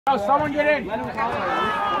Oh, someone get in. All right,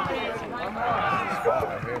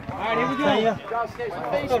 here we go.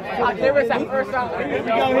 Give us that first round. Here we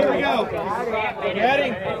go.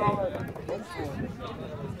 Ready?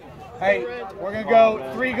 Hey, we're going to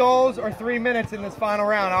go 3 goals or 3 minutes in this final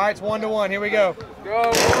round. All right, it's 1-1. Here we go. Go,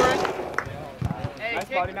 Warren. Nice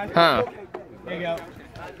body, nice Huh. body. There you go.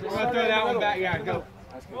 We're going to throw that one back. Yeah, go.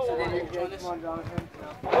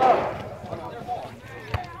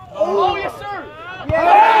 Oh, yes, sir.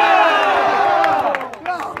 Yeah!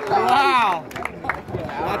 Wow.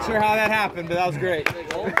 Not sure how that happened, but that was great.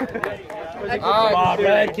 Come on,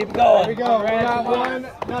 Red, keep it going. Here we go. We got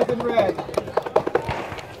 1-0 Red.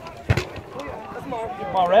 Come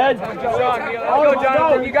on, Red. Go,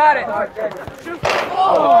 Jonathan. You got it.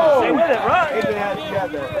 Oh, stay with it, right?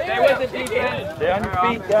 Stay with it, defense. Stay on your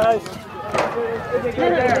feet, guys.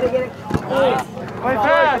 Play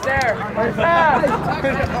fast there. Play fast.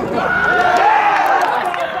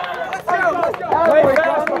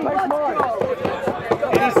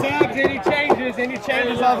 Any subs, any changes? Any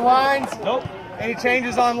changes on lines? Nope. Any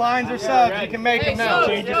changes on lines or subs? You can make them now.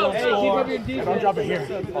 Changes on score. Don't drop it here.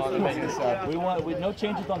 We want no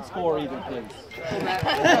changes on score either, please.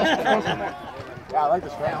 Yeah, I like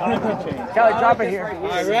this round. Kelly, drop it here. All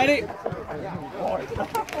right, ready?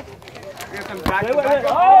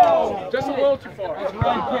 Oh! Just a little too far.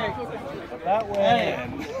 That way.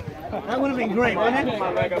 That would have been great, wouldn't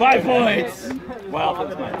it? 5 points. Wow,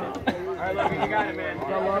 that's my All right, Logan, you got it, man.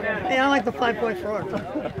 Hey, I like the 5-point forward.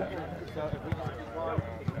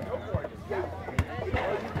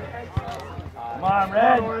 Come on,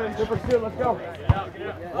 Red. Good pursuit, let's go.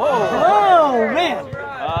 Oh, man.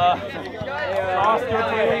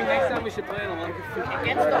 Next time we should play on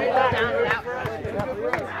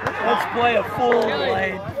Let's play a full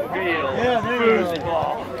blade field. Yeah, there you go.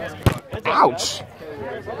 Foosball. Ouch.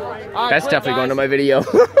 That's definitely going to my video.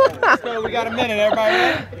 So we got a minute. Everybody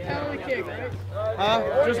ready?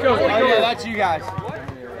 Huh? Just go. Oh, yeah, that's you guys.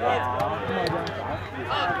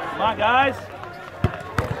 Come on, guys.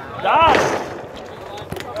 Dive.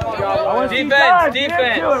 Defense, Get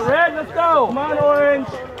defense. to it, Red. Let's go. Come on, Orange.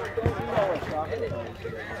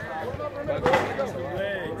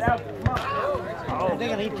 They're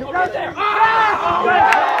going to eat two. Hands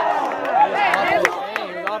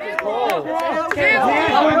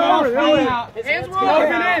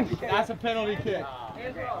in. That's a penalty kick.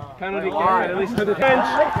 Penalty kick, at least for the bench.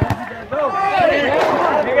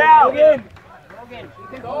 Dig out.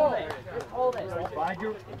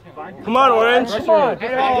 Come on, Orange.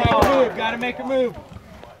 Gotta make a move.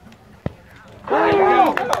 There you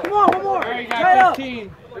go. Come on, one more. There you got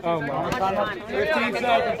 15. Oh my. 15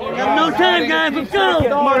 seconds. We got no time, guys. Let's go.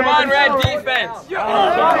 Come on, Red, defense.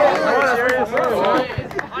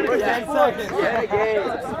 10 seconds.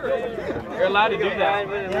 You're allowed to do that.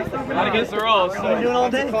 Not against the rules. You doing all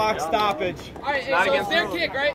day? Clock stoppage. All right, so it's their kick, right?